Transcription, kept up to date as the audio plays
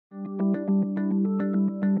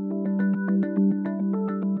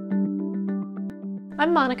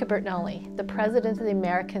I'm Monica Bertinoli, the President of the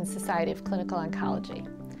American Society of Clinical Oncology,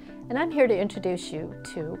 and I'm here to introduce you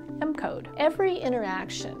to mCODE. Every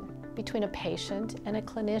interaction between a patient and a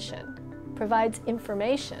clinician provides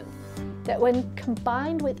information that when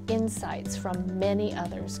combined with insights from many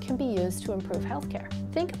others can be used to improve healthcare.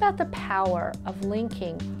 Think about the power of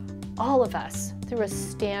linking all of us through a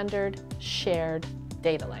standard shared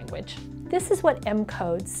data language. This is what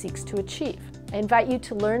mCODE seeks to achieve. I invite you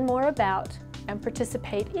to learn more about and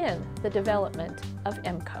participate in the development of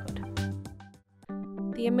mCODE.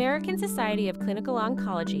 The American Society of Clinical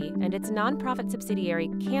Oncology and its nonprofit subsidiary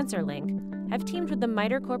CancerLinQ have teamed with the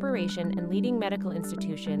MITRE Corporation and leading medical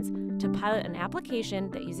institutions to pilot an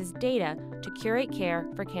application that uses data to curate care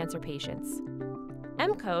for cancer patients.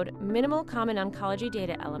 mCODE, Minimal Common Oncology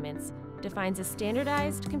Data Elements, defines a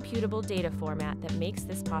standardized, computable data format that makes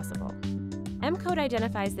this possible. mCODE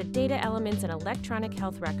identifies the data elements in electronic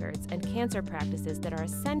health records and cancer practices that are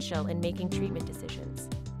essential in making treatment decisions.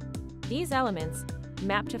 These elements,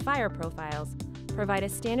 mapped to FHIR profiles, provide a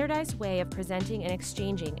standardized way of presenting and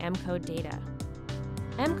exchanging mCODE data.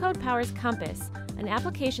 mCODE powers Compass, an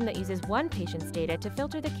application that uses one patient's data to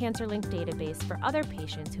filter the CancerLinQ database for other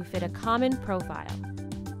patients who fit a common profile.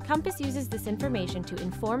 Compass uses this information to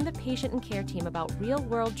inform the patient and care team about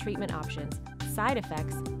real-world treatment options, side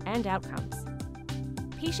effects, and outcomes.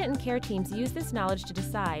 Patient and care teams use this knowledge to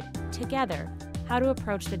decide, together, how to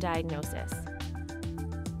approach the diagnosis.